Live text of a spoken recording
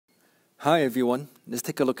Hi everyone, let's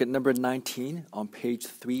take a look at number 19 on page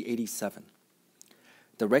 387.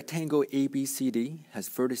 The rectangle ABCD has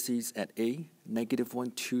vertices at A,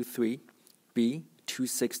 -1, 2, 3, B, 2,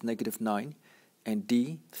 6, -9, and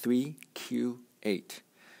D, 3, Q, 8.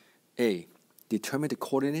 A. Determine the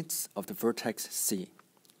coordinates of the vertex C.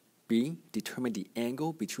 B. Determine the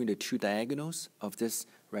angle between the two diagonals of this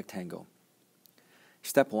rectangle.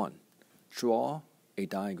 Step 1. Draw a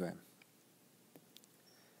diagram.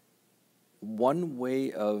 One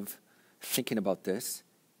way of thinking about this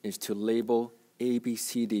is to label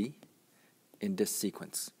ABCD in this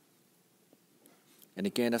sequence. And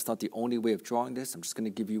again, that's not the only way of drawing this. I'm just going to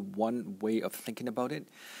give you one way of thinking about it.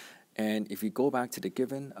 And if you go back to the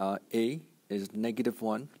given, A is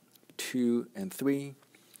 -1, 2, and 3.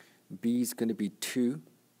 B is going to be 2,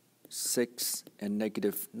 6, and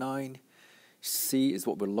 -9. C is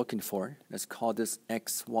what we're looking for. Let's call this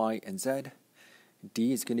X, Y, and Z.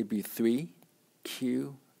 D is going to be 3,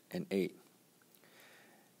 Q, and 8.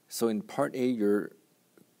 So in part A, your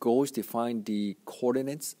goal is to find the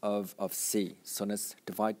coordinates of C. So let's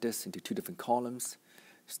divide this into two different columns,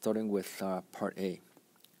 starting with part A.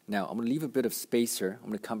 Now, I'm going to leave a bit of space here. I'm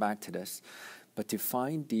going to come back to this. But to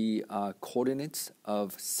find the coordinates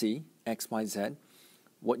of C, X, Y, Z,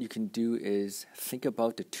 what you can do is think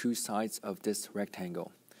about the two sides of this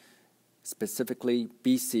rectangle, specifically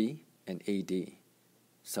BC and AD.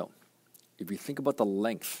 So, if you think about the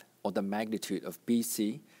length or the magnitude of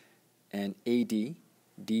BC and AD,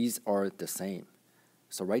 these are the same.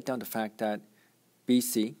 So write down the fact that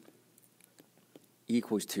BC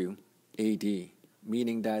equals to AD,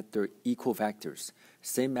 meaning that they're equal vectors,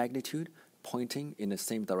 same magnitude, pointing in the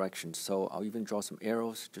same direction. So I'll even draw some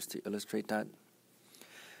arrows just to illustrate that.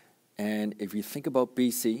 And if you think about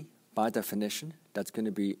BC, by definition, that's going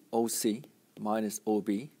to be OC minus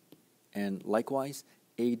OB, and likewise,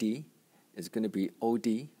 AD is going to be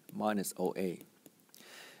OD minus OA.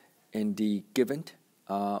 In the given,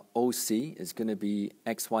 OC is going to be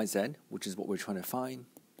XYZ, which is what we're trying to find.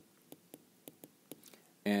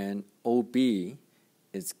 And OB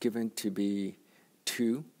is given to be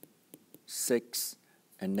 2, 6,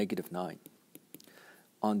 and -9.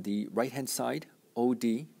 On the right-hand side,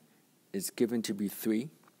 OD is given to be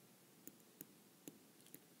 3,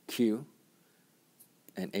 Q,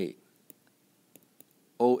 and 8.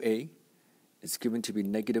 OA is given to be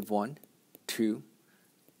 -1, 2,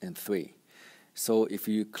 and 3. So if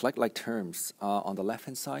you collect like terms on the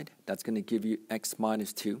left-hand side, that's going to give you X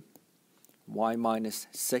minus 2, Y minus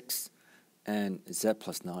 6, and Z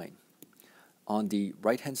plus 9. On the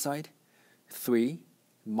right-hand side, 3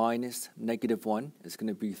 minus -1 is going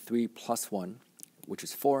to be 3 plus 1, which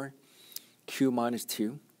is 4, Q minus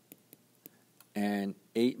 2, and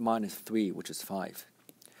 8 minus 3, which is 5.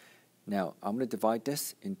 Now, I'm going to divide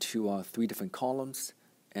this into 3 different columns,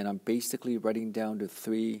 and I'm basically writing down the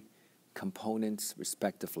 3 components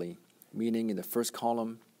respectively, meaning in the first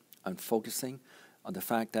column, I'm focusing on the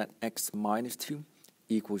fact that X minus 2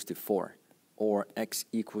 equals to 4, or X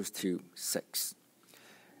equals to 6.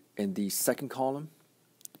 In the second column,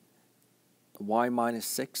 Y minus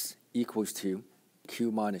 6 equals to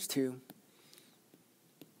Q minus 2,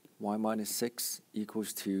 Y minus 6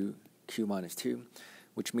 equals to Q minus 2,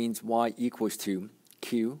 which means Y equals to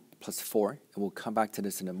Q plus 4, and we'll come back to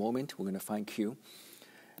this in a moment. We're going to find Q.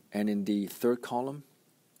 And in the third column,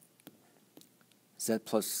 Z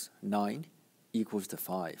plus 9 equals to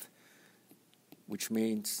 5, which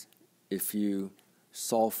means if you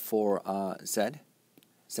solve for Z,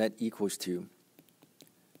 Z equals to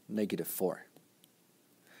 -4.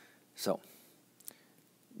 So,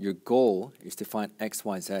 your goal is to find X,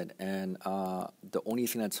 Y, Z, and the only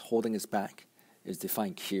thing that's holding us back is to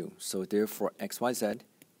find Q. So therefore, X, Y, Z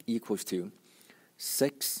equals to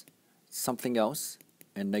 6 something else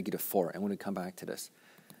and -4. I'm going to come back to this.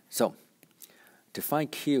 So to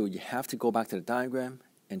find Q, you have to go back to the diagram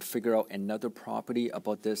and figure out another property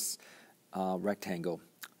about this rectangle.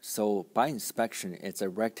 So by inspection, it's a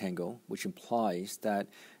rectangle, which implies that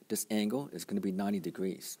this angle is going to be 90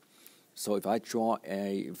 degrees. So if I draw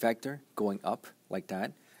a vector going up like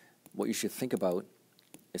that, what you should think about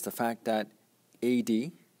is the fact that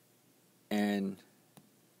AD and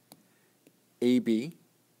AB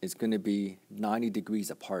is going to be 90 degrees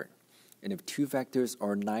apart. And if two vectors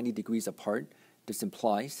are 90 degrees apart, this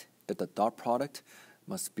implies that the dot product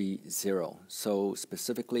must be 0. So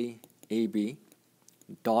specifically, AB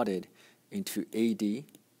dotted into AD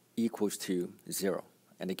equals to 0.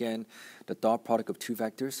 And again, the dot product of two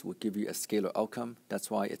vectors will give you a scalar outcome. That's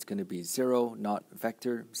why it's going to be 0, not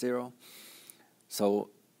vector 0. So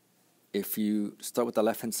if you start with the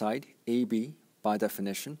left-hand side, AB, by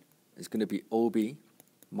definition, is going to be OB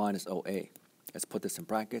minus OA. Let's put this in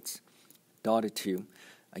brackets. Dotted to,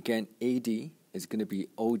 again, AD is going to be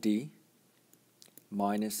OD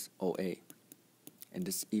minus OA. And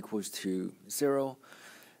this equals to 0.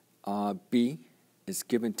 B is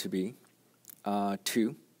given to be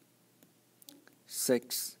 2,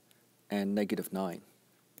 6, and negative 9.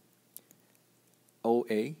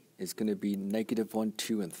 OA is going to be negative 1,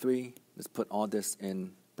 2, and 3. Let's put all this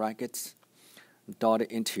in brackets.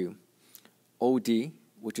 Dotted into OD,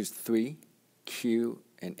 which is 3, Q,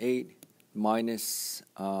 and 8, minus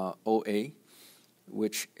OA,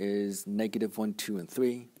 which is negative 1, 2, and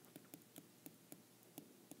 3.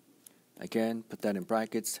 Again, put that in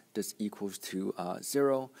brackets. This equals to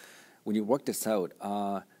 0. When you work this out,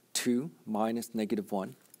 2 minus negative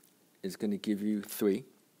 1 is going to give you 3.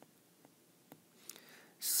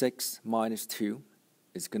 6 minus 2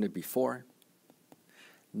 is going to be 4.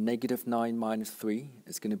 Negative 9 minus 3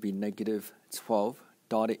 is going to be negative 12.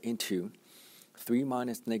 Dotted into 3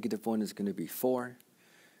 minus negative 1 is going to be 4.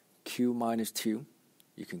 Q minus 2,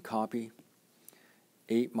 you can copy.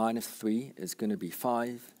 8 minus 3 is going to be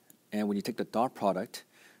 5. And when you take the dot product,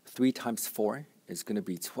 3 times 4 is going to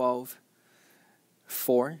be 12.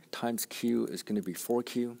 4 times Q is going to be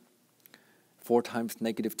 4Q. 4 times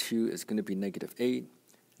negative 2 is going to be negative 8.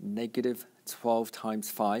 Negative 12 times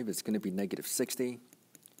 5 is going to be negative 60.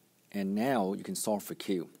 And now you can solve for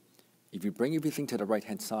Q. If you bring everything to the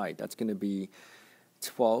right-hand side, that's going to be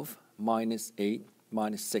 12 minus 8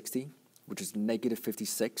 minus 60, which is negative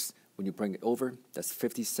 56. When you bring it over, that's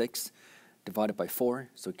 56 divided by 4,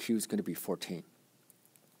 so Q is going to be 14.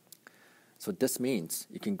 So this means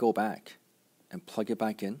you can go back and plug it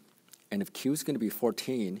back in, and if Q is going to be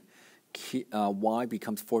 14, Y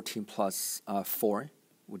becomes 14 plus 4,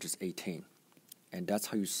 which is 18. And that's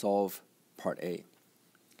how you solve part A.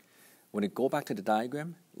 When you go back to the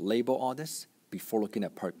diagram, label all this before looking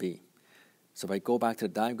at part B. So if I go back to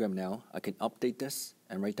the diagram now, I can update this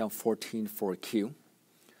and write down 14 for Q.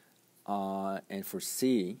 And for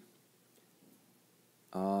C,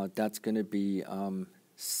 that's going to be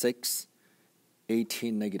 6,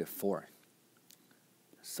 18, negative 4.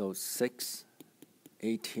 So 6,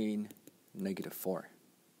 18, negative 4.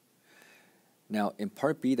 Now, in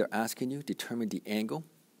part B, they're asking you determine the angle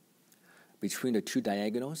between the two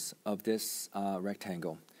diagonals of this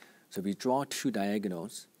rectangle. So if we draw two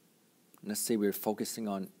diagonals, let's say we're focusing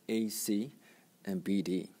on AC and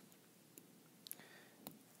BD.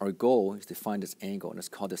 Our goal is to find this angle, and let's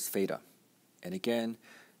call this theta. And again,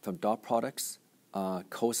 from dot products,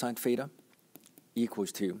 cosine theta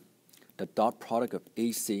equals to the dot product of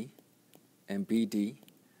AC and BD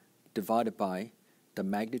divided by the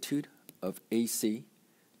magnitude of AC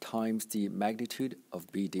times the magnitude of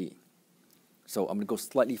BD. So I'm going to go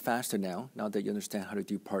slightly faster now that you understand how to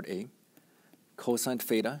do part A. Cosine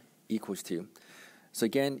theta equals to. So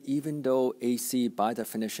again, even though AC by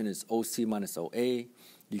definition is OC minus OA,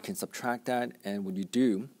 you can subtract that, and when you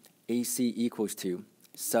do, AC equals to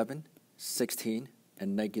 7, 16,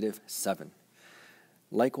 and negative 7.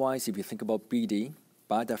 Likewise, if you think about BD,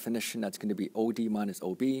 by definition, that's going to be OD minus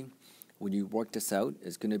OB. When you work this out,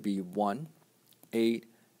 it's going to be 1, 8,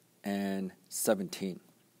 and 17.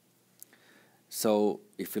 So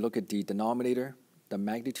if you look at the denominator, the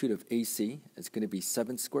magnitude of AC is going to be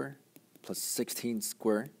 7 squared plus 16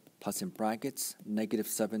 squared plus in brackets negative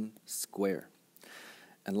 7 squared.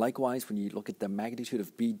 And likewise, when you look at the magnitude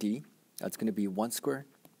of BD, that's going to be 1 squared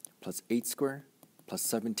plus 8 squared plus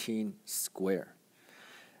 17 squared.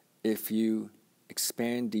 If you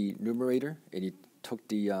expand the numerator and you took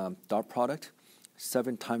the dot product,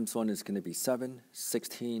 7 times 1 is going to be 7.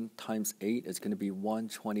 16 times 8 is going to be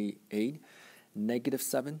 128. Negative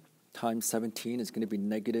 7 times 17 is going to be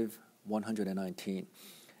negative 119.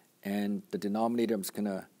 And the denominator, I'm just going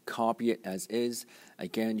to copy it as is.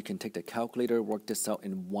 Again, you can take the calculator, work this out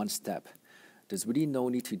in one step. There's really no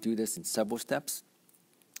need to do this in several steps.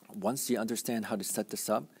 Once you understand how to set this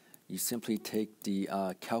up, you simply take the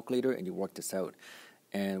calculator and you work this out.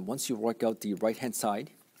 And once you work out the right-hand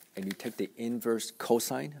side, and you take the inverse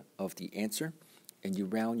cosine of the answer, and you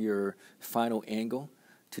round your final angle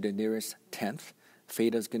to the nearest tenth,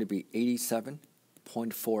 theta is going to be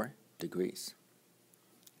 87.4 degrees.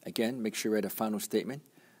 Again, make sure you write a final statement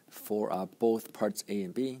for both parts A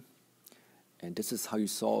and B. And this is how you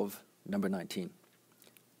solve number 19.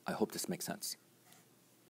 I hope this makes sense.